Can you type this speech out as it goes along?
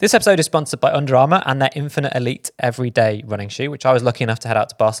This episode is sponsored by Under Armour and their Infinite Elite Everyday running shoe, which I was lucky enough to head out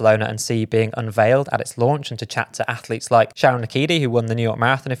to Barcelona and see being unveiled at its launch and to chat to athletes like Sharon Nakidi, who won the New York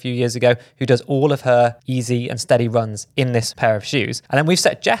Marathon a few years ago, who does all of her easy and steady runs in this pair of shoes. And then we've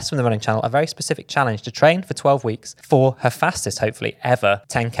set Jess from the Running Channel a very specific challenge to train for 12 weeks for her fastest, hopefully, ever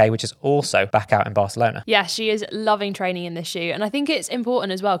 10K, which is also back out in Barcelona. Yeah, she is loving training in this shoe. And I think it's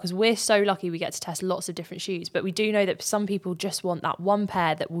important as well because we're so lucky we get to test lots of different shoes. But we do know that some people just want that one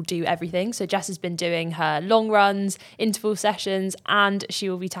pair that will do everything. So Jess has been doing her long runs, interval sessions, and she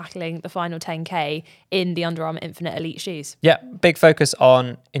will be tackling the final 10K in the Under Armour Infinite Elite shoes. Yeah, big focus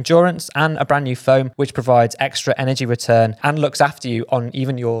on endurance and a brand new foam, which provides extra energy return and looks after you on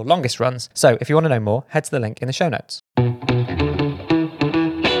even your longest runs. So if you want to know more, head to the link in the show notes.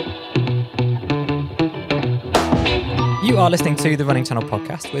 You are listening to the Running Channel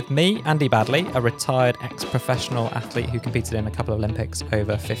podcast with me, Andy Badley, a retired ex-professional athlete who competed in a couple of Olympics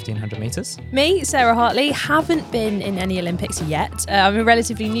over 1,500 metres. Me, Sarah Hartley, haven't been in any Olympics yet. I'm a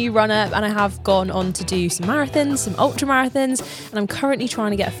relatively new runner and I have gone on to do some marathons, some ultra marathons, and I'm currently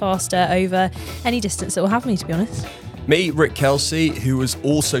trying to get faster over any distance that will have me, to be honest. Me, Rick Kelsey, who has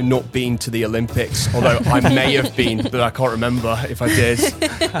also not been to the Olympics, although I may have been, but I can't remember if I did.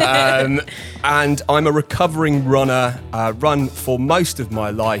 And I'm a recovering runner, run for most of my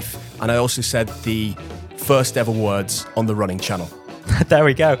life, and I also said the first ever words on the Running Channel. There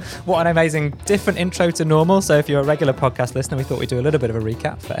we go. What an amazing different intro to normal. So if you're a regular podcast listener, we thought we'd do a little bit of a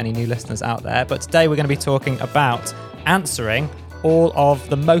recap for any new listeners out there. But today we're going to be talking about answering all of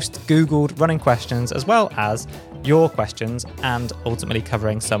the most Googled running questions, as well as your questions, and ultimately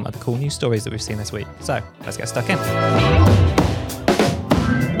covering some of the cool news stories that we've seen this week. So let's get stuck in.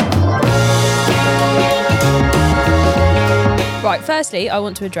 Right, firstly, I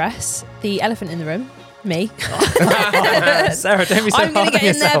want to address the elephant in the room. Me. Sarah, don't be so I'm going hard to on get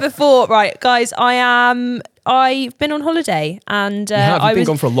in there yourself. before. Right, guys, I've been on holiday and You've been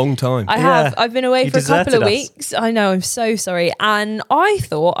gone for a long time. I have. I've been away You for a couple of deserted us. weeks. I know, I'm so sorry. And I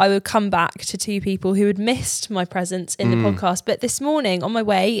thought I would come back to two people who had missed my presence in the podcast. But this morning, on my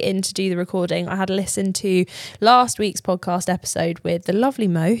way in to do the recording, I had a listen to last week's podcast episode with the lovely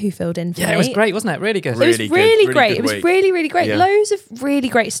Mo, who filled in for me. Yeah, it was great, wasn't it? Really good. It was Really really good, great. really It was good week. really, really great. Yeah. Loads of really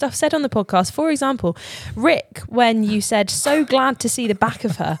great stuff said on the podcast. For example, Rick, when you said, so glad to see the back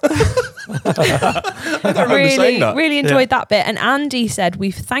of her. I don't remember saying that. Really enjoyed that bit. And Andy said,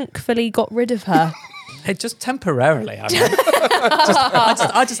 we've thankfully got rid of her. It just temporarily. I mean,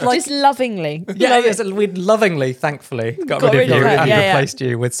 I just like. Just lovingly. Yeah, yes, we'd lovingly, thankfully, got rid of you her. and Yeah. replaced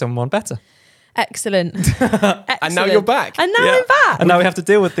you with someone better. Excellent. And now you're back. And now Yeah. I'm back. And now we have to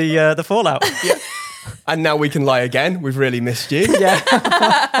deal with the fallout. Yeah. And now we can lie again. We've really missed you.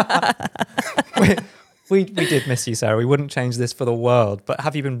 Yeah. We did miss you, Sarah. We wouldn't change this for the world. But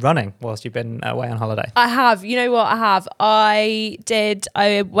have you been running whilst you've been away on holiday? I have. You know what I have? I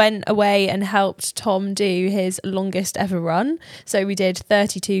went away and helped Tom do his longest ever run. So we did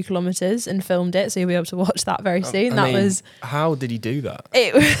 32 kilometres and filmed it. So you'll be able to watch that very soon. How did he do that?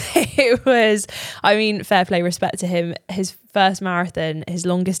 It was, I mean, fair play, respect to him. His first marathon, his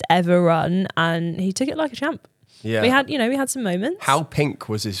longest ever run, and he took it like a champ. Yeah. We had some moments. How pink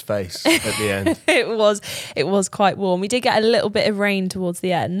was his face at the end? It was quite warm. We did get a little bit of rain towards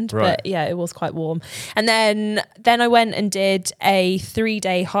the end, Right. but yeah, it was quite warm. And then I went and did a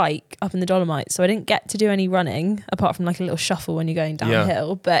 3-day hike up in the Dolomites. So I didn't get to do any running apart from like a little shuffle when you're going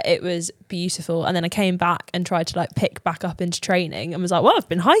downhill, but it was beautiful. And then I came back and tried to like pick back up into training and was like, well, I've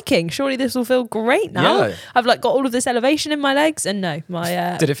been hiking. Surely this will feel great now. Yeah. I've like got all of this elevation in my legs, and no,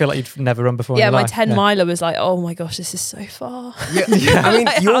 my Did it feel like you'd never run before? yeah, in your my life? 10 miler was like, oh my gosh, this is so far. Yeah. I mean,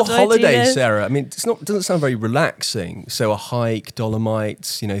 Like, your how do I do holiday, this? Sarah, I mean, doesn't sound very relaxing. So a hike,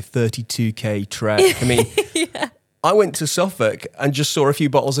 Dolomites, 32K trek. I mean, I went to Suffolk and just saw a few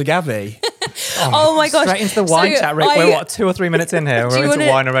bottles of Gavi. Oh my gosh. Straight into the wine chat, Rick. We're 2 or 3 minutes in here. We're into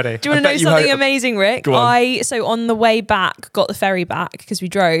wine already. Do you want to know bet you something had- amazing, Rick? Go on. So on the way back, got the ferry back because we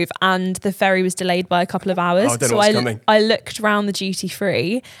drove, and the ferry was delayed by a couple of hours. Oh, I don't know so what's coming. I looked around the duty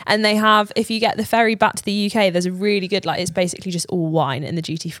free, and they have, if you get the ferry back to the UK, there's a really good, like, it's basically just all wine in the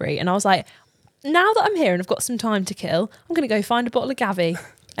duty free. And I was like, now that I'm here and I've got some time to kill, I'm going to go find a bottle of Gavi.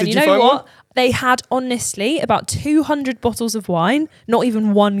 And Did you you know find what? one? They had, honestly, about 200 bottles of wine, not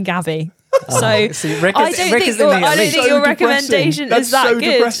even one Gavi. So See, Rick I is- don't Rick think is in the I don't elite. think So your depressing. recommendation That's is that so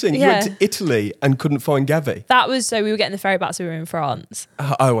good. depressing. You Yeah. went to Italy and couldn't find Gavi. That was, so we were getting the ferry back, so we were in France.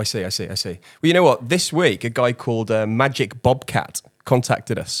 Oh, I see. Well, you know what? This week, a guy called Magic Bobcat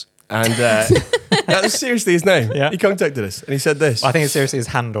contacted us. And that was seriously his name. Yeah. He contacted us and he said this. I think it's seriously his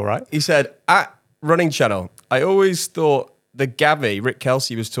handle, right? He said, at Running Channel, I always thought Rick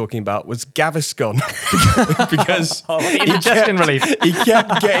Kelsey was talking about was Gaviscon because indigestion relief. he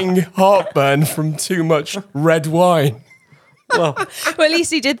kept getting heartburn from too much red wine. Well, Well, at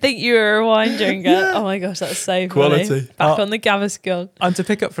least he did think you were a wine drinker. Oh my gosh, that's so funny. Quality. Back on the Gaviscon. and to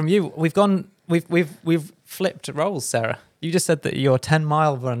pick up from you, we've flipped roles, Sarah. You just said that your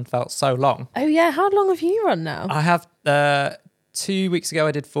 10-mile run felt so long. Oh yeah, how long have you run now? I have 2 weeks ago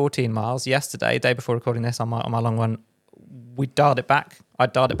I did 14 miles. Yesterday, day before recording this on my long run, we dialed it back. I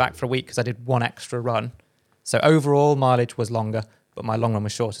dialed it back for a week because I did one extra run. So overall mileage was longer, but my long run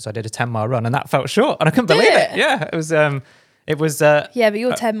was shorter. So I did a 10-mile run, and that felt short, and I couldn't believe it. Yeah, it was. Yeah, but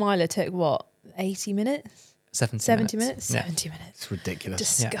your 10 miler took what, 80 minutes? 70 minutes? Yeah. 70 minutes. It's ridiculous.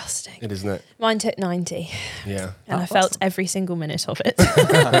 Disgusting. It isn't it? Mine took 90, Yeah. and I felt every single minute of it.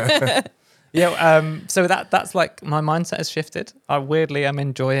 Yeah. So that's like my mindset has shifted. I weirdly am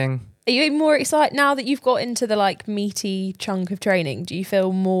enjoying. Are you more excited now that you've got into the like meaty chunk of training? Do you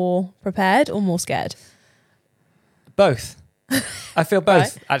feel more prepared or more scared? Both. I feel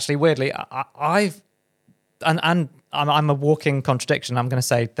both, Right. actually, weirdly. I'm a walking contradiction. I'm going to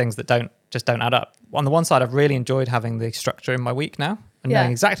say things that don't add up. On the one side, I've really enjoyed having the structure in my week now and Yeah.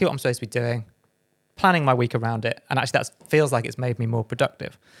 knowing exactly what I'm supposed to be doing, planning my week around it. And actually that feels like it's made me more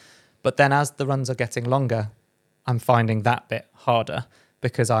productive. But then as the runs are getting longer, I'm finding that bit harder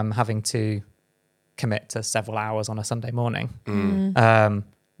because I'm having to commit to several hours on a Sunday morning.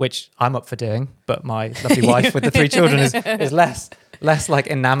 Which I'm up for doing, but my lovely wife with the 3 children is less like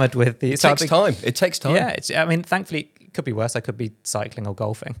enamored with the. It takes time. It takes time. Yeah, I mean, thankfully, it could be worse. I could be cycling or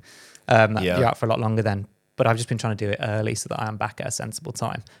golfing. You're out for a lot longer then. But I've just been trying to do it early so that I am back at a sensible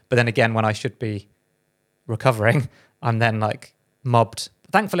time. But then again, when I should be recovering, I'm then like mobbed.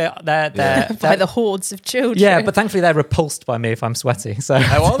 Thankfully, they're By the hordes of children. yeah, but thankfully they're repulsed by me if I'm sweaty. So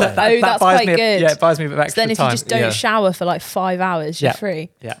How are they? That's buys quite me good. Yeah, it buys me a bit of So extra then if time. you just don't Yeah. shower for like 5 hours, you're Yeah. free.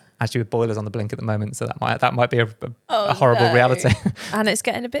 Yeah, actually, with boilers on the blink at the moment, so that might be a Oh, horrible no. reality. And it's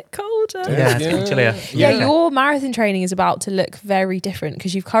getting a bit colder. Yeah, it's getting chillier. Yeah, Okay. your marathon training is about to look very different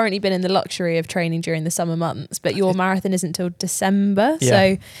because you've currently been in the luxury of training during the summer months, but your marathon isn't till December. Yeah.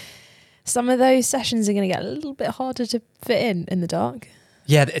 So some of those sessions are going to get a little bit harder to fit in the dark.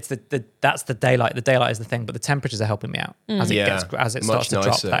 Yeah, it's that's the daylight. The daylight is the thing, but the temperatures are helping me out as it Yeah, as it much starts to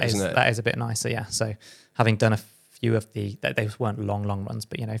nicer, drop. isn't it? That is a bit nicer. Yeah. So having done a few of they weren't long runs,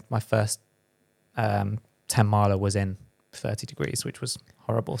 but my first 10-miler was in 30 degrees, which was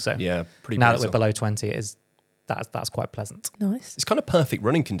horrible. So Yeah, pretty now that brutal. we're below 20, that's quite pleasant. Nice. It's kind of perfect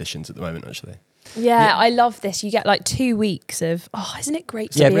running conditions at the moment, actually. Yeah, I love this. You get like 2 weeks of, isn't it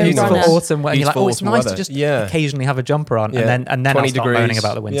great to be Really a runner? for autumn, when you're like, Beautiful it's autumn nice to weather. just Yeah. occasionally have a jumper on, Yeah. and then 20 I'll start degrees. moaning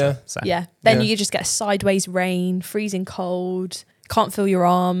about the winter. Yeah. So Yeah. Then Yeah. you just get sideways rain, freezing cold, can't feel your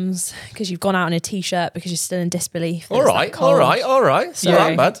arms because you've gone out in a t-shirt because you're still in disbelief. that All it's that right, cold. all right. It's not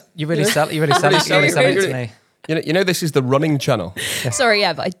Sorry. that bad. you really sell it to me. You know, this is the running channel. Sorry,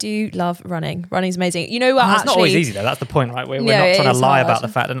 yeah, but I do love running. Running's amazing. You know what? It's actually, not always easy though. That's the point, right? We're Yeah, not it trying to is lie hard. about the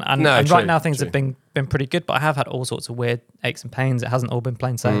fact, and No, right true, now things true. have been pretty good. But I have had all sorts of weird aches and pains. It hasn't all been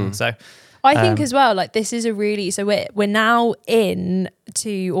plain sailing. So I think as well, like this is a really, so we're now in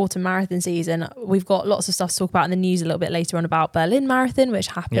to autumn marathon season. We've got lots of stuff to talk about in the news a little bit later on about Berlin Marathon, which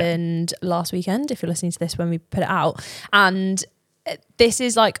happened last weekend, if you're listening to this when we put it out. And this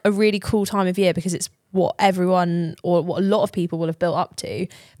is like a really cool time of year because it's what everyone or what a lot of people will have built up to.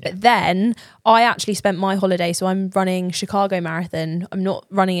 But then I actually spent my holiday, so I'm running Chicago Marathon. I'm not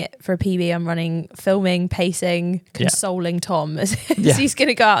running it for a PB. I'm running, filming, pacing, consoling Tom as he's going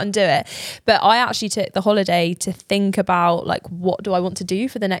to go out and do it. But I actually took the holiday to think about like, what do I want to do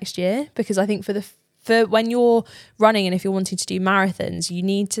for the next year? Because I think for when you're running and if you're wanting to do marathons, you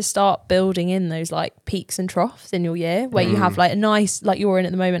need to start building in those like peaks and troughs in your year where you have like a nice, like you're in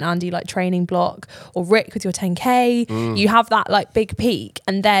at the moment, Andy, like training block, or Rick with your 10K. You have that like big peak,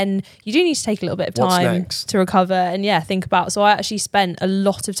 and then you do need to take a little bit of What's time next? to recover and think about. So I actually spent a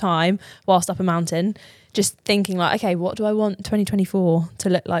lot of time whilst up a mountain just thinking like, okay, what do I want 2024 to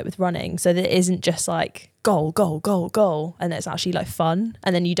look like with running? So that it isn't just like goal, and it's actually like fun,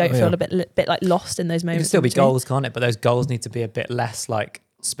 and then you don't feel a bit like lost in those it moments. can still in be between. goals, can't it? But those goals need to be a bit less like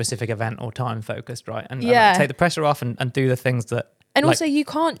specific event or time focused, right? And Yeah. take the pressure off and do the things that. And like, also, you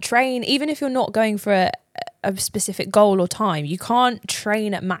can't train, even if you're not going for a specific goal or time, you can't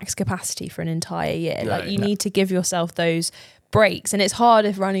train at max capacity for an entire year. No, like you need to give yourself those breaks. And it's hard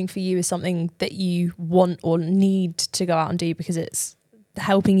if running for you is something that you want or need to go out and do because it's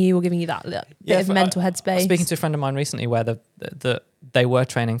helping you or giving you that bit of mental I was headspace. speaking to a friend of mine recently where they were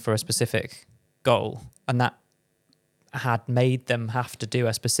training for a specific goal, and that had made them have to do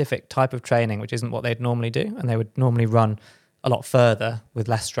a specific type of training, which isn't what they'd normally do. And they would normally run a lot further with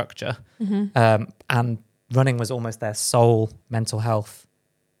less structure. And running was almost their sole mental health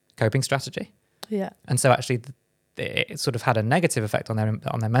coping strategy. Yeah. And so actually it sort of had a negative effect on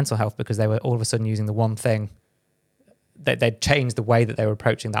their mental health, because they were all of a sudden using the one thing. They'd changed the way that they were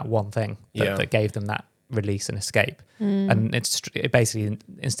approaching that one thing that gave them that release and escape. And it basically,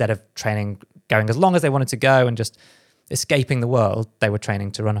 instead of training, going as long as they wanted to go and just escaping the world, they were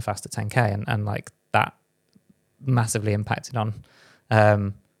training to run a faster 10K. And like that massively impacted on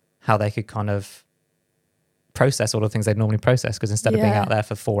how they could kind of process all the things they'd normally process, because instead of being out there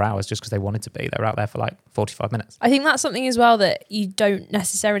for 4 hours just because they wanted to be, they were out there for like 45 minutes. I think that's something as well that you don't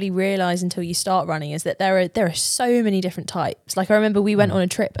necessarily realize until you start running, is that there are so many different types. Like I remember we went on a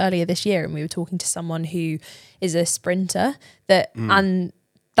trip earlier this year and we were talking to someone who is a sprinter and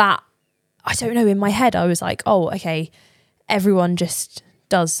that, I don't know, in my head I was like, oh, okay, everyone just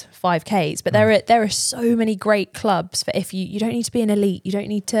does 5Ks, but there are so many great clubs for, if you don't need to be an elite, you don't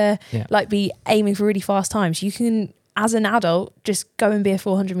need to like be aiming for really fast times. You can, as an adult, just go and be a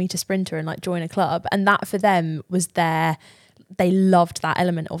 400 meter sprinter and like join a club, and that for them was they loved that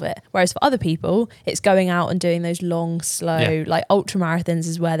element of it. Whereas for other people, it's going out and doing those long, slow, like ultra marathons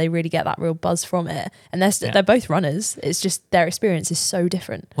is where they really get that real buzz from it. And they're both runners. It's just their experience is so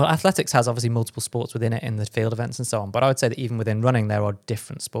different. Well, athletics has obviously multiple sports within it in the field events and so on. But I would say that even within running, there are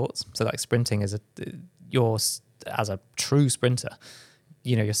different sports. So like sprinting is as a true sprinter,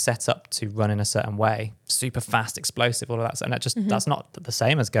 you're set up to run in a certain way, super fast, explosive, all of that. And that's not the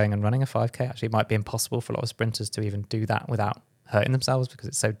same as going and running a 5K. Actually, it might be impossible for a lot of sprinters to even do that without hurting themselves, because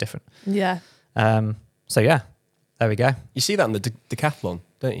it's so different. Yeah. So yeah, there we go. You see that in the decathlon,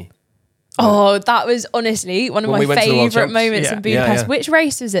 don't you? Oh, that was honestly one of my favourite moments in Budapest. Which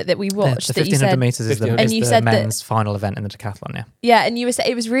race was it that we watched? The 1500 metres is the men's final event in the decathlon, yeah. Yeah, and you were saying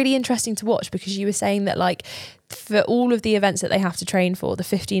it was really interesting to watch, because you were saying that like for all of the events that they have to train for, the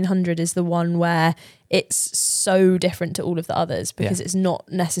 1500 is the one where it's so different to all of the others, because it's not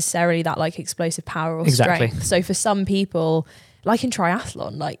necessarily that like explosive power or strength. So for some people, like in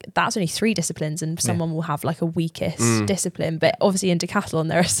triathlon, like that's only 3 disciplines and someone will have like a weakest discipline. But obviously in decathlon,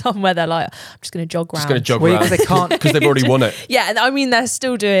 there are some where they're like, I'm just going to jog around. Because they can't, because they've already won it. Yeah, and I mean, they're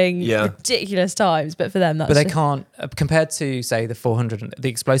still doing ridiculous times, but for them, that's... But they can't, compared to, say, the 400, the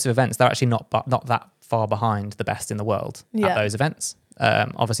explosive events, they're actually not that far behind the best in the world at those events.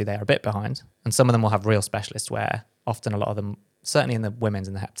 Obviously, they are a bit behind. And some of them will have real specialists where often a lot of them, certainly in the women's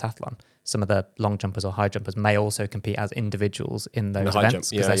and the heptathlon, some of the long jumpers or high jumpers may also compete as individuals in those events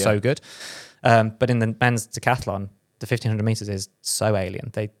because they're so good. But in the men's decathlon, the 1500 meters is so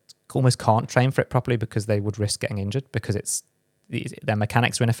alien. They almost can't train for it properly because they would risk getting injured, because their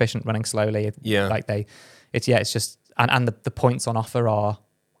mechanics are inefficient running slowly. It's just, and the points on offer are,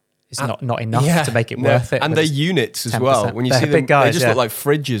 it's not enough to make it worth it. And their units as well. When you see them, guys, they just look like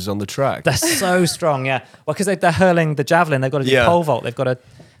fridges on the track. They're so strong, Well, because they're hurling the javelin, they've got to do pole vault. They've got to...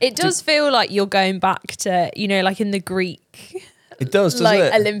 It does feel like you're going back to, like in the Greek... It does, doesn't like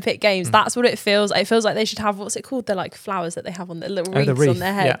it? Olympic Games. That's what it feels like. It feels like they should have, what's it called? The like flowers that they have on the little wreaths on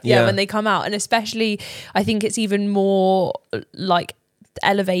their head. Yeah, when they come out. And especially, I think it's even more like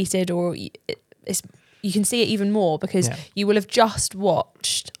elevated, or you can see it even more because you will have just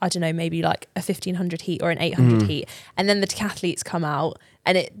watched, I don't know, maybe like a 1500 heat or an 800 heat, and then the decathletes come out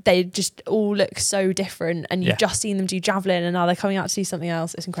and they just all look so different, and you've just seen them do javelin and now they're coming out to do something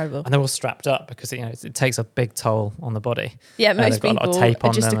else. It's incredible. And they're all strapped up because it takes a big toll on the body. Yeah, most people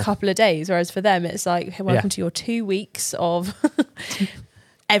are just a couple of days, whereas for them it's like, hey, welcome to your 2 weeks of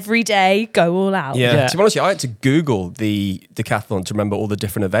every day, go all out. Yeah. To be honest, I had to Google the decathlon to remember all the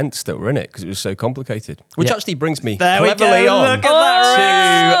different events that were in it because it was so complicated. Which actually brings me cleverly on look at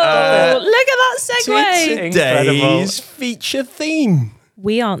that segue. To today's feature theme.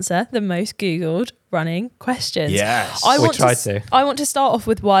 We answer the most Googled running questions. Yes. I want to start off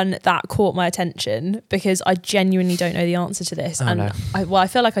with one that caught my attention because I genuinely don't know the answer to this. I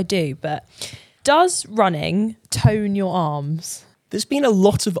feel like I do, but does running tone your arms? There's been a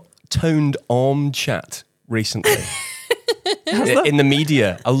lot of toned arm chat recently. In the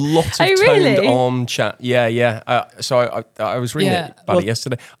media, a lot of toned arm chat. So I was reading about it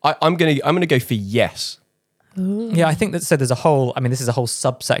yesterday. I'm gonna go for yes. Ooh. Yeah, I think that. So there's this is a whole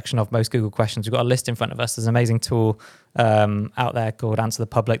subsection of most Google questions. We've got a list in front of us. There's an amazing tool out there called Answer the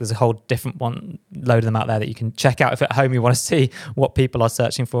Public. There's a whole different load of them out there that you can check out if at home you want to see what people are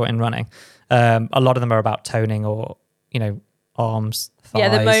searching for in running. A lot of them are about toning or arms,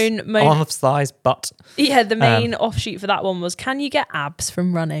 thighs, arms, thighs, butt. Yeah, the main offshoot for that one was, can you get abs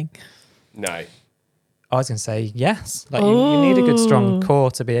from running? No. I was going to say yes. Like you need a good strong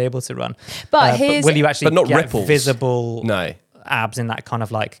core to be able to run. But will you actually not get ripples. visible No. abs in that kind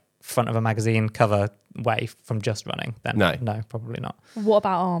of like front of a magazine cover way from just running? Then no, probably not. What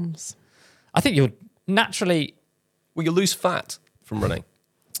about arms? I think you'll naturally. Well, you'll lose fat from running,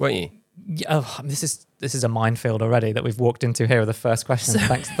 won't you? This is a minefield already that we've walked into here with the first question.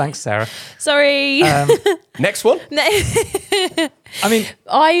 Thanks, Sarah. Sorry. Next one. I mean,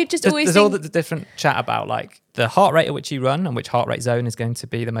 I just always there's think... all the different chat about like the heart rate at which you run and which heart rate zone is going to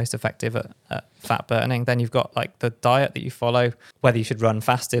be the most effective at fat burning. Then you've got like the diet that you follow, whether you should run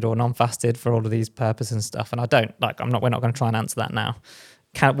fasted or non-fasted for all of these purposes and stuff. And we're not going to try and answer that now.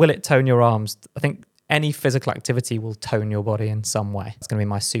 Will it tone your arms? I think any physical activity will tone your body in some way. It's going to be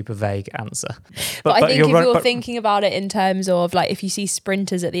my super vague answer. But I think if you're thinking about it in terms of like if you see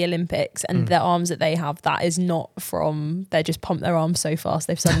sprinters at the Olympics and the arms that they have, that is not from they just pump their arms so fast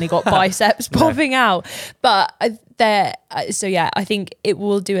they've suddenly got biceps popping out. But I think it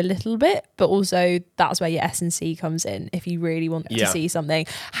will do a little bit, but also that's where your S&C comes in if you really want to see something.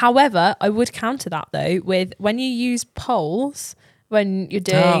 However, I would counter that though with when you use poles when you're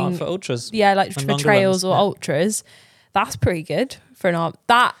doing for ultras, like for trails or ultras, that's pretty good for an arm.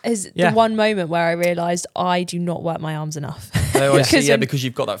 That is the one moment where I realised I do not work my arms enough. Oh, I see. Because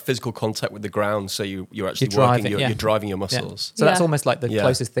you've got that physical contact with the ground, so you're actually you're driving your muscles. Yeah. So that's almost like the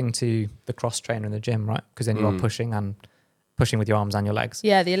closest thing to the cross trainer in the gym, right? Because then you're pushing with your arms and your legs.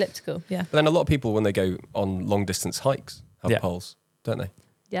 Yeah, the elliptical. Yeah. But then a lot of people when they go on long distance hikes have poles, don't they?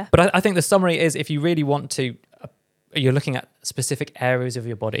 Yeah. But I think the summary is if you really want to. You're looking at specific areas of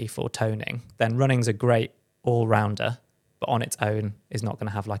your body for toning, then running's a great all-rounder, but on its own is not going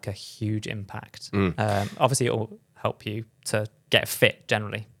to have like a huge impact. Obviously, it will help you to get fit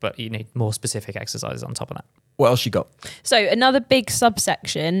generally, but you need more specific exercises on top of that. What else you got? So another big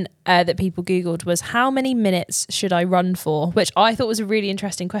subsection that people Googled was how many minutes should I run for? Which I thought was a really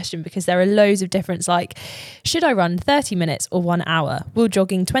interesting question because there are loads of difference like, should I run 30 minutes or 1 hour? Will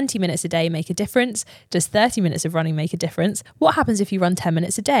jogging 20 minutes a day make a difference? Does 30 minutes of running make a difference? What happens if you run 10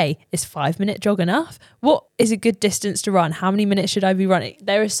 minutes a day? Is 5-minute jog enough? What is a good distance to run? How many minutes should I be running?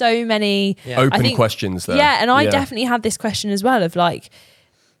 There are so many open questions there. Yeah, and I definitely had this question as well of like,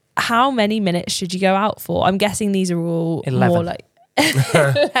 how many minutes should you go out for? I'm guessing these are all 11. more like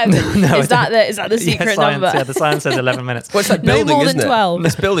 11. Is that the secret number? Yeah, the science says 11 minutes. Well, it's like No building, more isn't than it? 12.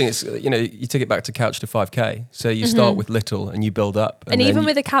 This building, it's you took it back to Couch to 5K. So you start with little and you build up. And even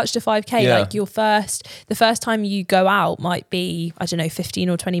with a Couch to 5K, like the first time you go out might be, I don't know, 15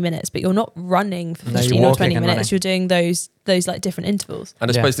 or 20 minutes, but you're not running for 15 or 20 minutes. You're doing those like different intervals. And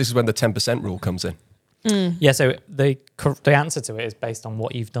I suppose this is when the 10% rule comes in. Yeah, so the answer to it is based on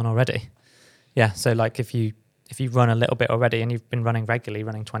what you've done already. Yeah, so like if you run a little bit already and you've been running regularly,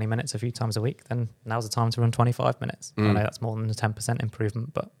 running 20 minutes a few times a week, then now's the time to run 25 minutes. I know that's more than a 10%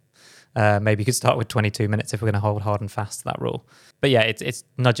 improvement, but maybe you could start with 22 minutes if we're going to hold hard and fast to that rule. But yeah, it's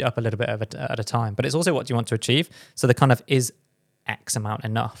nudge it up a little bit at a time. But it's also what you want to achieve. So the kind of is X amount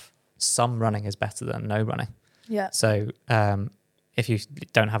enough? Some running is better than no running. Yeah. So if you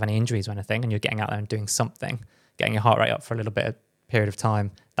don't have any injuries or anything and you're getting out there and doing something, getting your heart rate up for a little bit of period of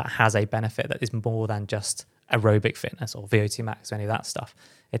time, that has a benefit that is more than just aerobic fitness or VO2 max or any of that stuff.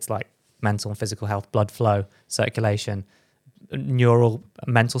 It's like mental and physical health, blood flow, circulation, neural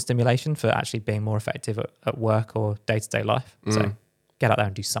mental stimulation for actually being more effective at work or day-to-day life. So get out there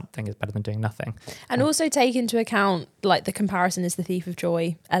and do something is better than doing nothing. And also take into account like the comparison is the thief of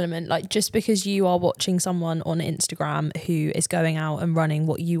joy element. Like just because you are watching someone on Instagram who is going out and running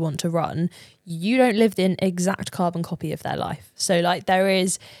what you want to run, you don't live the exact carbon copy of their life. So like there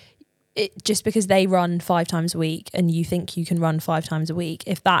is it just because they run 5 times a week and you think you can run 5 times a week,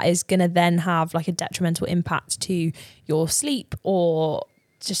 if that is going to then have like a detrimental impact to your sleep or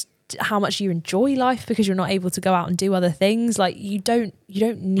just how much you enjoy life because you're not able to go out and do other things, like you don't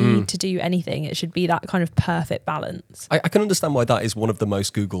need to do anything. It should be that kind of perfect balance. I can understand why that is one of the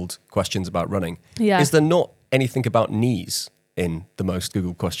most Googled questions about running. Yeah. Is there not anything about knees in the most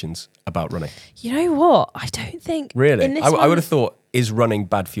Googled questions about running? You know what? I don't think really. I would have thought, is running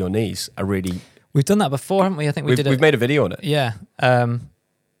bad for your knees? We've done that before, haven't we? I think we've made a video on it. Yeah. The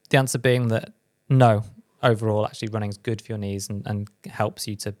answer being that no. Overall, actually running is good for your knees and helps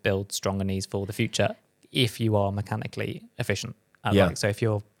you to build stronger knees for the future if you are mechanically efficient. So if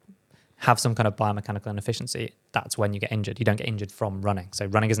you have some kind of biomechanical inefficiency, that's when you get injured. You don't get injured from running. So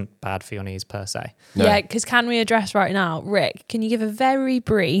running isn't bad for your knees per se. No. Yeah, because can we address right now, Rick, can you give a very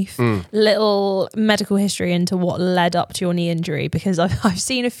brief little medical history into what led up to your knee injury? Because I've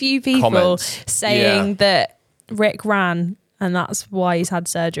seen a few people saying that Rick ran and that's why he's had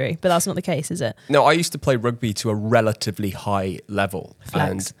surgery. But that's not the case, is it? No, I used to play rugby to a relatively high level,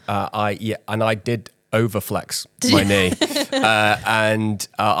 Flex. and I did overflex my knee, and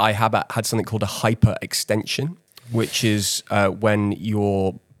I had something called a hyperextension, which is when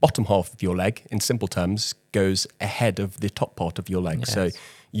your bottom half of your leg, in simple terms, goes ahead of the top part of your leg. Yes. So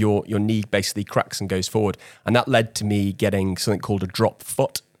your knee basically cracks and goes forward, and that led to me getting something called a drop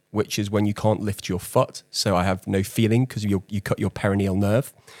foot, which is when you can't lift your foot. So I have no feeling because you cut your perineal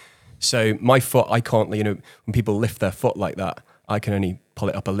nerve. So my foot, I can't, when people lift their foot like that, I can only pull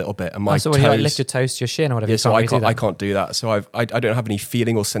it up a little bit. And my so toes, when you lift your toes to your shin or whatever, yeah, so I really can't do that. So I don't have any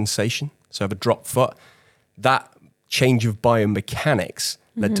feeling or sensation. So I have a drop foot. That change of biomechanics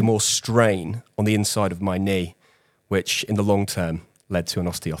led to more strain on the inside of my knee, which in the long term led to an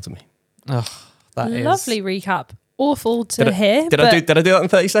osteotomy. Oh, that is Lovely recap. Awful to hear. Did I do that in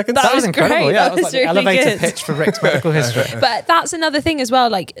 30 seconds? That was incredible. great. Yeah, That was was like the really elevator good. pitch for Rick's medical history. But that's another thing as well.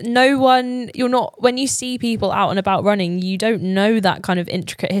 Like when you see people out and about running, you don't know that kind of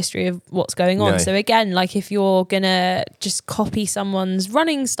intricate history of what's going on. No. So again, like if you're gonna just copy someone's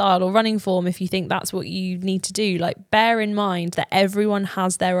running style or running form, if you think that's what you need to do, like bear in mind that everyone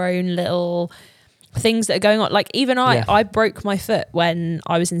has their own little things that are going on. Like even I broke my foot when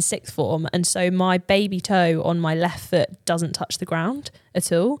I was in sixth form, and so my baby toe on my left foot doesn't touch the ground at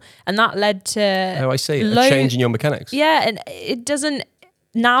all, and that led to Oh, I see. A change in your mechanics. Yeah, and it doesn't.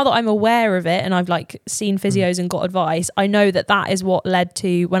 Now that I'm aware of it and I've like seen physios and got advice, I know that is what led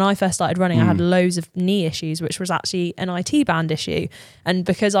to when I first started running. I had loads of knee issues, which was actually an IT band issue, and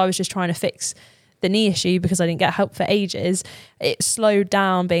because I was just trying to fix the knee issue because I didn't get help for ages, it slowed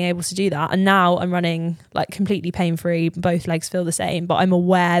down being able to do that. And now I'm running like completely pain-free, both legs feel the same, but I'm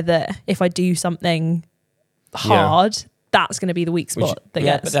aware that if I do something hard, that's going to be the weak spot that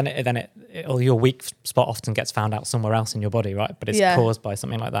gets. But your weak spot often gets found out somewhere else in your body, right? But it's caused by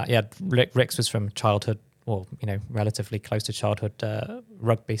something like that. Yeah, Rick's was from childhood, or relatively close to childhood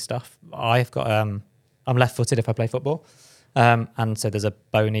rugby stuff. I've got I'm left-footed if I play football, and so there's a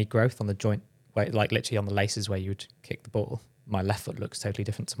bony growth on the joint, where, like literally on the laces where you would kick the ball. My left foot looks totally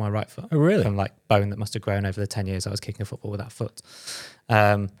different to my right foot. Oh, really? From like bone that must have grown over the 10 years I was kicking a football with that foot.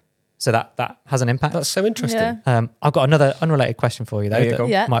 So that has an impact. That's so interesting. Yeah. I've got another unrelated question for you though, There you go.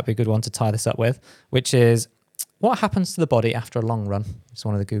 Yeah. might be a good one to tie this up with, which is, what happens to the body after a long run? It's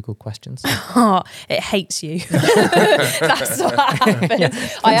one of the Google questions. It hates you. That's what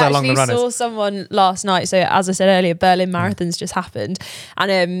happens. I how long the actually run saw someone last night. So as I said earlier, Berlin Marathon's just happened,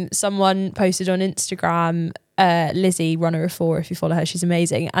 and someone posted on Instagram, Lizzie, runner of 4, if you follow her, she's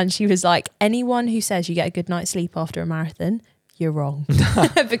amazing, and she was like, anyone who says you get a good night's sleep after a marathon, you're wrong.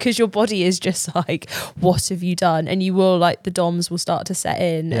 Because your body is just like, what have you done? And you will, like, the DOMS will start to set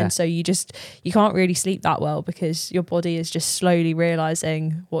in, and so you can't really sleep that well because your body is just slowly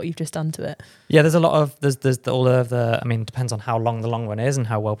realizing what you've just done to it. Yeah, there's a lot of all of the. I mean, it depends on how long the long run is and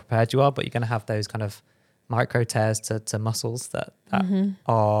how well prepared you are, but you're going to have those kind of micro tears to muscles that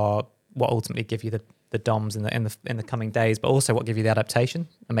are what ultimately give you the DOMs in the coming days, but also what give you the adaptation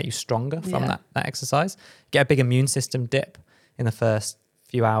and make you stronger from that exercise. Get a big immune system dip in the first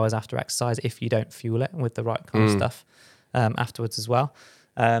few hours after exercise if you don't fuel it with the right kind of stuff afterwards as well.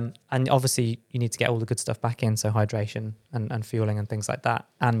 And obviously you need to get all the good stuff back in, so hydration and fueling and things like that.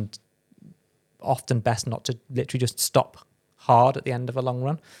 And often best not to literally just stop hard at the end of a long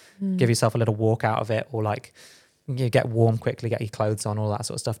run. Give yourself a little walk out of it, or like you get warm quickly, get your clothes on, all that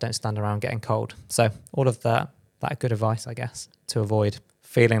sort of stuff. Don't stand around getting cold. So all of that good advice, I guess, to avoid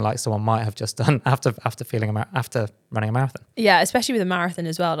feeling like someone might have just done after running a marathon. Yeah, especially with a marathon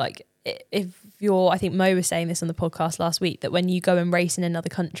as well. Like if I think Mo was saying this on the podcast last week, that when you go and race in another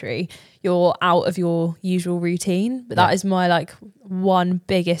country, you're out of your usual routine. But that is my like one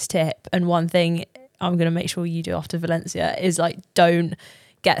biggest tip, and one thing I'm going to make sure you do after Valencia is like, don't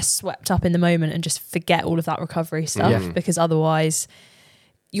get swept up in the moment and just forget all of that recovery stuff, because otherwise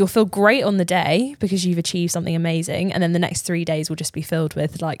you'll feel great on the day because you've achieved something amazing, and then the next 3 days will just be filled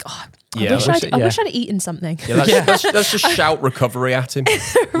with like, I wish I'd eaten something. Let's just shout recovery at him.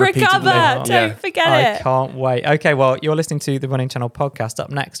 Recover, don't forget it. I can't wait. Okay, well, you're listening to the Running Channel podcast.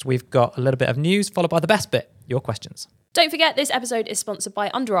 Up next, we've got a little bit of news, followed by the best bit, your questions. Don't forget, this episode is sponsored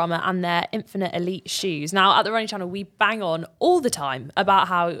by Under Armour and their Infinite Elite shoes. Now, at the Running Channel, we bang on all the time about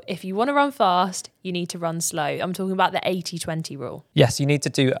how if you want to run fast, you need to run slow. I'm talking about the 80-20 rule. Yes, you need to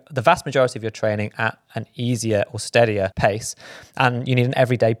do the vast majority of your training at an easier or steadier pace. And you need an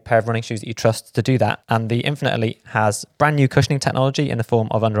everyday pair of running shoes that you trust to do that. And the Infinite Elite has brand new cushioning technology in the form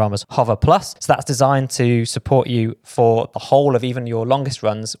of Under Armour's Hover Plus. So that's designed to support you for the whole of even your longest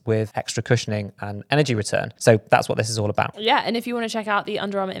runs with extra cushioning and energy return. So that's what this is all about. Yeah, and if you want to check out the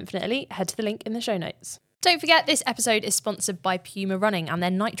Under Armour Infinite Elite, head to the link in the show notes. Don't forget, this episode is sponsored by Puma Running and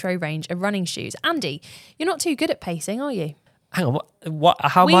their Nitro range of running shoes. Andy, you're not too good at pacing, are you? Hang on,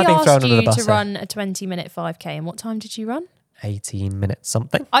 how am I being thrown under the bus? We asked you to here? run a 20-minute 5K, and what time did you run? 18 minutes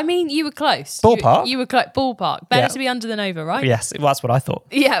something. I mean, you were close. Ballpark? You were close. Ballpark. Better Yeah. to be under than over, right? Yes, well, that's what I thought.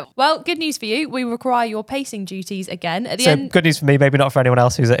 Yeah. Well, good news for you. We require your pacing duties again at the So end. good news for me, maybe not for anyone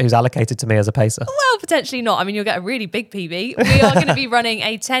else who's allocated to me as a pacer. Well, potentially not. I mean, you'll get a really big PB. We are going to be running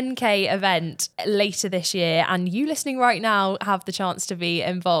a 10K event later this year, and you listening right now have the chance to be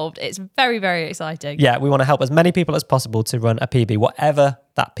involved. It's very, very exciting. Yeah, we want to help as many people as possible to run a PB, whatever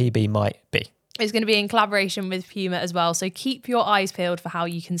that PB might be. It's going to be in collaboration with Puma as well. So keep your eyes peeled for how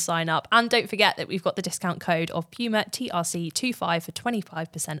you can sign up. And don't forget that we've got the discount code of Puma TRC25 for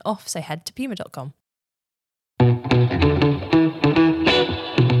 25% off. So head to puma.com.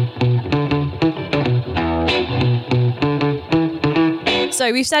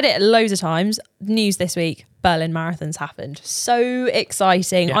 So we've said it loads of times. News this week, Berlin Marathon's happened. So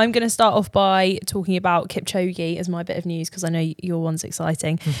exciting. Yeah. I'm going to start off by talking about Kipchoge as my bit of news because I know your one's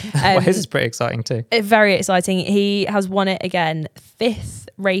exciting. Well, his is pretty exciting too. Very exciting. He has won it again. 5th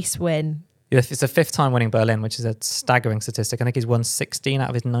race win. It's a 5th time winning Berlin, which is a staggering statistic. I think he's won 16 out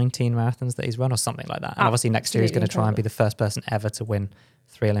of his 19 marathons that he's run or something like that. And obviously next year he's going to try and be the first person ever to win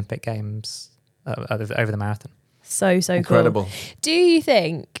 3 Olympic Games over the marathon. So Incredible. cool. Do you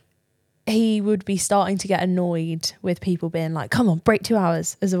think he would be starting to get annoyed with people being like, come on, break 2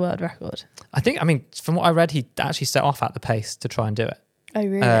 hours as a world record? I mean, from what I read, he actually set off at the pace to try and do it. Oh,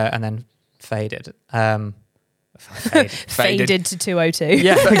 really? And then faded. Faded to 2:02.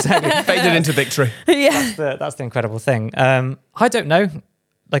 Yeah, exactly. Faded into victory. Yeah. That's the incredible thing. I don't know.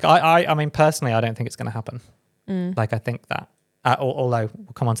 Like, I mean, personally, I don't think it's going to happen. Like, I think that, although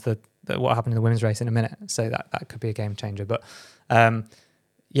we'll come on to what happened in the women's race in a minute, so that could be a game changer. But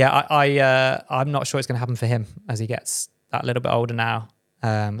yeah, I'm not sure it's going to happen for him as he gets that little bit older now.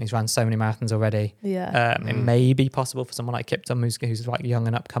 He's run so many marathons already. Yeah. It may be possible for someone like Kiptum, who's like young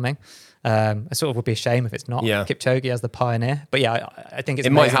and upcoming. It sort of would be a shame if it's not Kipchoge as the pioneer. But yeah, I think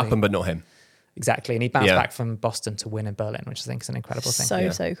it might happen, but not him. Exactly. And he bounced back from Boston to win in Berlin, which I think is an incredible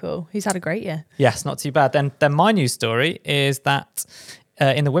thing. So cool. He's had a great year. Yes, not too bad. Then my news story is that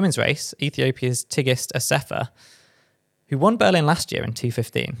in the women's race, Ethiopia's Tigist Assefa, who won Berlin last year in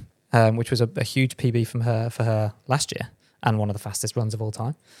 2:15, which was a huge PB for her last year and one of the fastest runs of all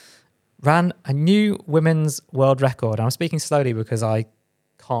time, ran a new women's world record. And I'm speaking slowly because I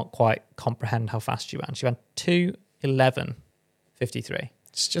can't quite comprehend how fast she ran. She ran 2:11:53.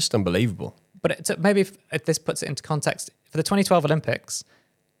 It's just unbelievable. But maybe if this puts it into context, for the 2012 Olympics,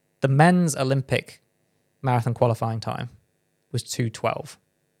 the men's Olympic marathon qualifying time was 2:12:00.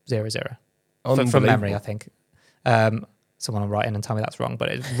 From memory, I think. Someone will write in and tell me that's wrong, but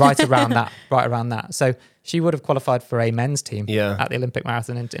it's right around that. So she would have qualified for a men's team at the Olympic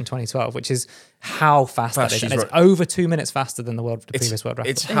marathon in 2012, which is how fast that is. And it's over 2 minutes faster than the previous world record.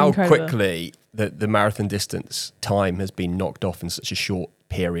 It's how quickly the marathon distance time has been knocked off in such a short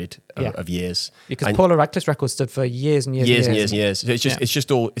period of years. Because Paula Radcliffe's record stood for years and years. So it's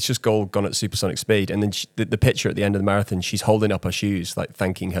just gold gone at supersonic speed. And then the picture at the end of the marathon, she's holding up her shoes, like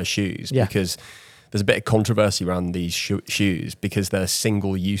thanking her shoes, because there's a bit of controversy around these shoes because they're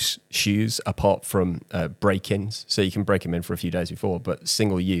single-use shoes apart from break-ins. So you can break them in for a few days before, but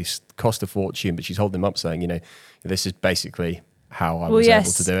single-use cost a fortune. But she's holding them up saying, this is basically how I was able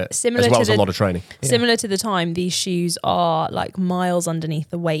to do it, as well as a lot of training. Similar to the time, these shoes are like miles underneath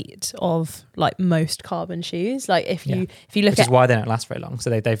the weight of like most carbon shoes. Like if you look which is why they don't last very long. So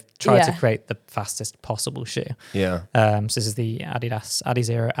they've tried to create the fastest possible shoe. Yeah. So this is the Adios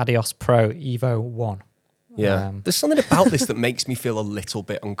Pro Evo 1. Yeah. There's something about this that makes me feel a little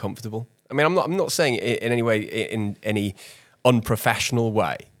bit uncomfortable. I mean, I'm not saying it in any way, in any unprofessional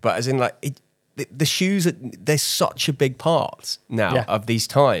way, but as in like the shoes, they're such a big part now of these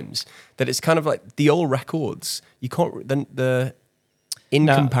times that it's kind of like the old records. You can't, they're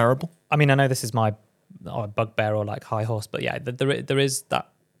incomparable. I mean, I know this is my bugbear or like high horse, but yeah, there is that.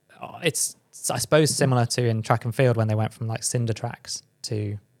 It's, I suppose, similar to in track and field when they went from like cinder tracks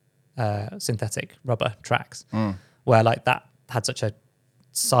to synthetic rubber tracks, where like that had such a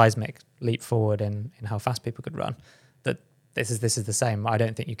seismic leap forward in how fast people could run. That this is the same. I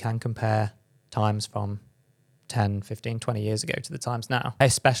don't think you can compare times from 10, 15, 20 years ago to the times now,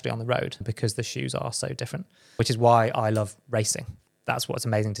 especially on the road, because the shoes are so different, which is why I love racing. That's what's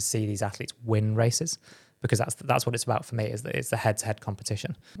amazing to see these athletes win races, because that's what it's about for me, is that it's the head-to-head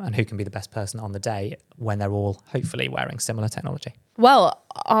competition and who can be the best person on the day when they're all hopefully wearing similar technology. Well,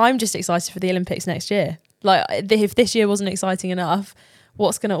 I'm just excited for the Olympics next year. Like, if this year wasn't exciting enough,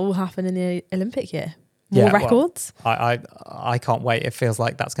 what's going to all happen in the Olympic year? More records? Well, I can't wait. It feels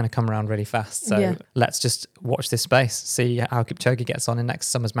like that's going to come around really fast. So let's just watch this space, see how Kipchoge gets on in next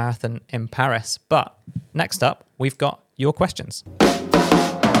summer's marathon in Paris. But next up, we've got your questions.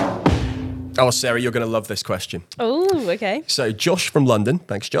 Oh, Sarah, you're going to love this question. Oh, okay. So Josh from London,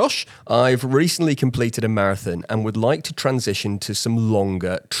 thanks Josh. I've recently completed a marathon and would like to transition to some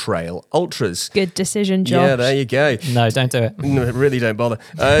longer trail ultras. Good decision, Josh. Yeah, there you go. No, don't do it. No, really don't bother.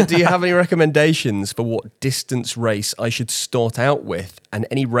 Do you have any recommendations for what distance race I should start out with, and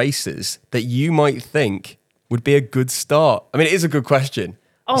any races that you might think would be a good start? I mean, it is a good question.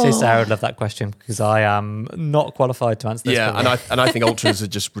 I see Sarah would love that question, because I am not qualified to answer this. Yeah, and I think ultras are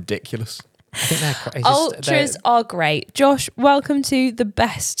just ridiculous. I think they're crazy. Ultras are great. Josh, welcome to the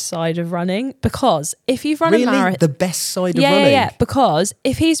best side of running, because if you've run a marathon... the best side of running? Yeah, because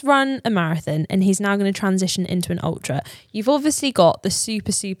if he's run a marathon and he's now going to transition into an ultra, you've obviously got the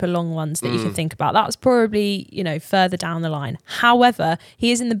super, super long ones that you can think about. That's probably, further down the line. However,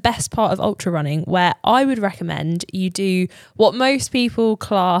 he is in the best part of ultra running, where I would recommend you do what most people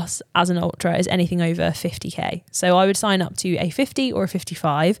class as an ultra is anything over 50k. So I would sign up to a 50 or a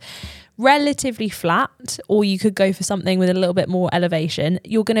 55. Relatively flat, or you could go for something with a little bit more elevation.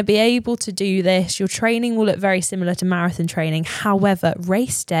 You're going to be able to do this. Your training will look very similar to marathon training. However,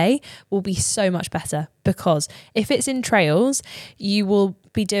 race day will be so much better, because if it's in trails, you will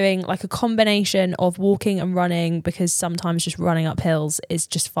be doing like a combination of walking and running, because sometimes just running up hills is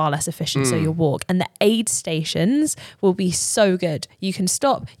just far less efficient. So you'll walk, and the aid stations will be so good. You can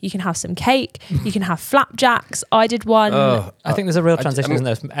stop, you can have some cake, you can have flapjacks. I did one. I think there's a real transition, isn't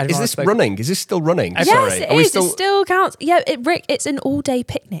there? Is this running? Is this still running? Yes, Sorry. it is. It still counts. Yeah, Rick, it's an all-day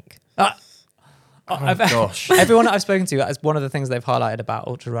picnic. Gosh. Everyone that I've spoken to, as one of the things they've highlighted about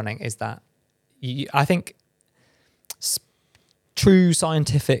ultra running is that I think true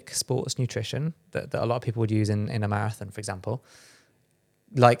scientific sports nutrition that a lot of people would use in a marathon, for example,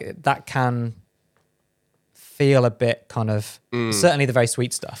 like that can feel a bit kind of certainly the very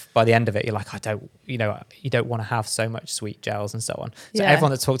sweet stuff. By the end of it, you're like, you don't want to have so much sweet gels and so on. So everyone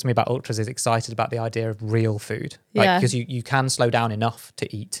that's talked to me about ultras is excited about the idea of real food, because you can slow down enough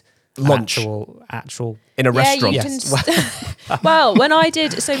to eat lunch, actual in a restaurant. Well, when I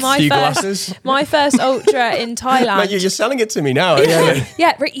did, so my first ultra in Thailand. Mate, you're selling it to me now.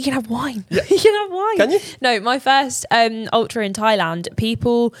 Yeah, Rick, you can have wine. Yeah. You can have wine. Can you? No, my first ultra in Thailand,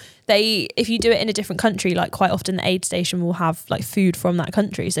 people, if you do it in a different country, like quite often the aid station will have like food from that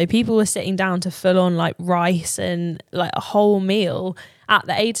country. So people were sitting down to full on like rice and like a whole meal at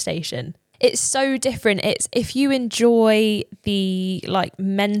the aid station. It's so different. It's if you enjoy the like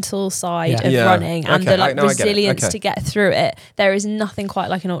mental side of running and the like resilience to get through it, there is nothing quite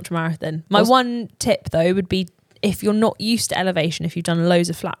like an ultra marathon. My one tip though would be, if you're not used to elevation, if you've done loads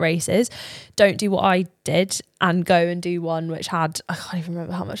of flat races, don't do what I did and go and do one which had, I can't even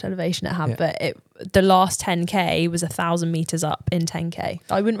remember how much elevation it had, but the last 10k was 1,000 meters up in 10k.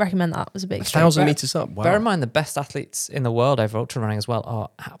 I wouldn't recommend that. It was a big 1,000 meters up. Wow. Bear in mind, the best athletes in the world over ultra running as well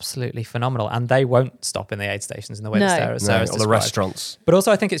are absolutely phenomenal, and they won't stop in the aid stations in the way that Sarah's or the restaurants. But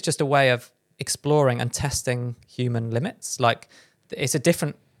also, I think it's just a way of exploring and testing human limits. Like it is a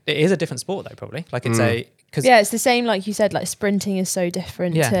different sport though, probably. Like it's it's the same, like you said, like sprinting is so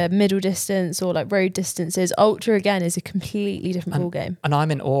different to middle distance or like road distances. Ultra again is a completely different ball game. And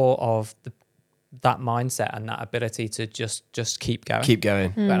I'm in awe of that mindset and that ability to just keep going. Keep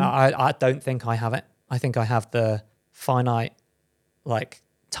going. But I don't think I have it. I think I have the finite like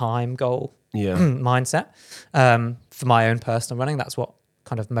time goal mindset. For my own personal running, that's what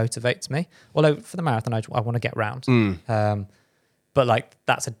kind of motivates me. Although for the marathon, I want to get round. But like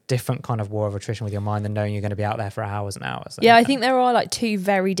that's a different kind of war of attrition with your mind than knowing you're going to be out there for hours and hours. Yeah, I think there are like two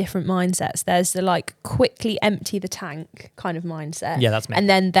very different mindsets. There's the like quickly empty the tank kind of mindset. Yeah, that's me. And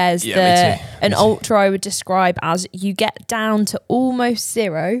then there's an ultra I would describe as you get down to almost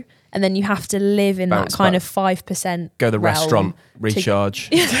zero and then you have to live in Bounce that kind back. of 5%. Go to the realm restaurant, recharge.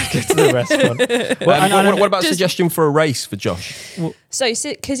 Go to the restaurant. What about suggestion for a race for Josh? So,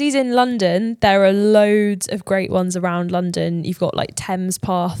 because he's in London, there are loads of great ones around London. You've got like Thames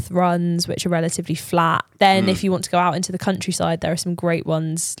Path runs, which are relatively flat. Then if you want to go out into the countryside, there are some great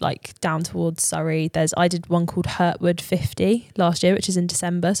ones like down towards Surrey. I did one called Hurtwood 50 last year, which is in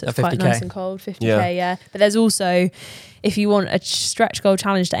December. So it's quite 50K. nice and cold, 50K, yeah. But there's also, if you want a stretch goal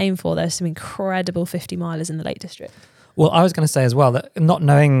challenge to aim for, there's some incredible 50 milers in the Lake District. Well, I was going to say as well that not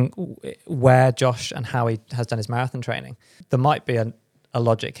knowing where Josh and how he has done his marathon training, there might be a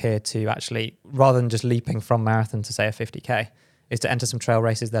logic here to actually, rather than just leaping from marathon to say a 50K, is to enter some trail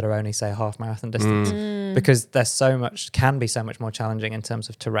races that are only say a half marathon distance, because there's can be so much more challenging in terms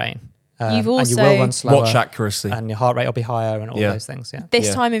of terrain. You've and you also- will run slower, Watch accuracy. and your heart rate will be higher, and all those things. Yeah. This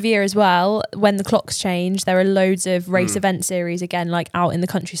Yeah. time of year as well, when the clocks change, there are loads of race event series again, like out in the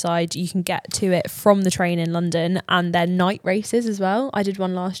countryside. You can get to it from the train in London, and they're night races as well. I did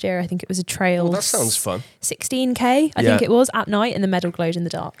one last year. I think it was a trail. Well, that sounds fun. 16K, I think it was, at night, and the medal glowed in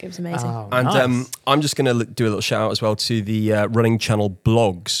the dark. It was amazing. Oh, And nice. I'm just going to do a little shout out as well to the Running Channel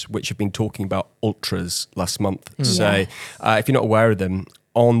blogs, which have been talking about ultras last month. So if you're not aware of them,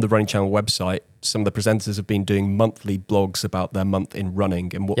 on the Running Channel website, some of the presenters have been doing monthly blogs about their month in running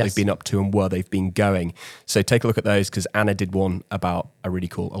and what they've been up to and where they've been going. So take a look at those, because Anna did one about a really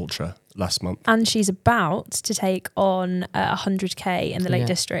cool ultra last month. And she's about to take on 100K in the Lake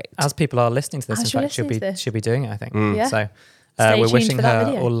District. As people are listening to this, in As you're fact, listening to this. she'll be doing it, I think. Yeah. So Stay we're tuned wishing for that her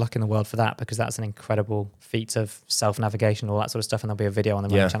video. all luck in the world for that, because that's an incredible feat of self-navigation, all that sort of stuff. And there'll be a video on the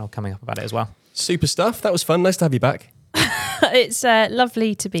Running Channel coming up about it as well. Super stuff. That was fun. Nice to have you back. It's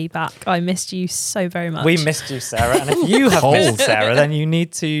lovely to be back. I missed you so very much. We missed you, Sarah. And if you have missed Sarah, then you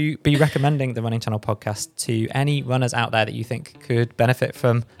need to be recommending the Running Channel podcast to any runners out there that you think could benefit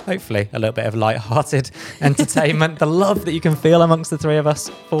from, hopefully, a little bit of light-hearted entertainment, the love that you can feel amongst the three of us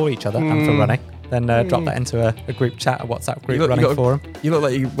for each other and for running. Then drop that into a group chat, a WhatsApp group, running forum. You look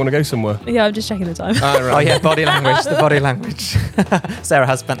like you want to go somewhere. Yeah, I'm just checking the time. Oh yeah, body language, the body language. Sarah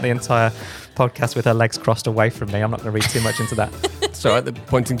has spent the entire podcast with her legs crossed away from me. I'm not going to read too much into that. It's all right, they're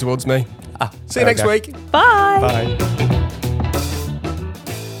pointing towards me. See you there we next go. week. Bye. Bye.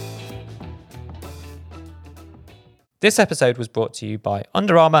 This episode was brought to you by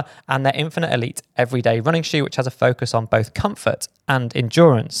Under Armour and their Infinite Elite everyday running shoe, which has a focus on both comfort and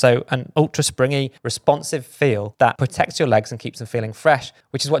endurance. So an ultra springy, responsive feel that protects your legs and keeps them feeling fresh,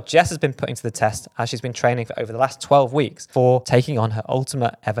 which is what Jess has been putting to the test as she's been training for over the last 12 weeks for taking on her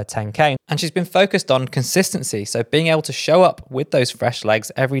ultimate ever 10K. And she's been focused on consistency. So being able to show up with those fresh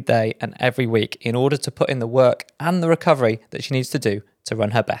legs every day and every week in order to put in the work and the recovery that she needs to do to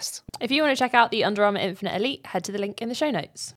run her best. If you want to check out the Under Armour Infinite Elite, head to the link in the show notes.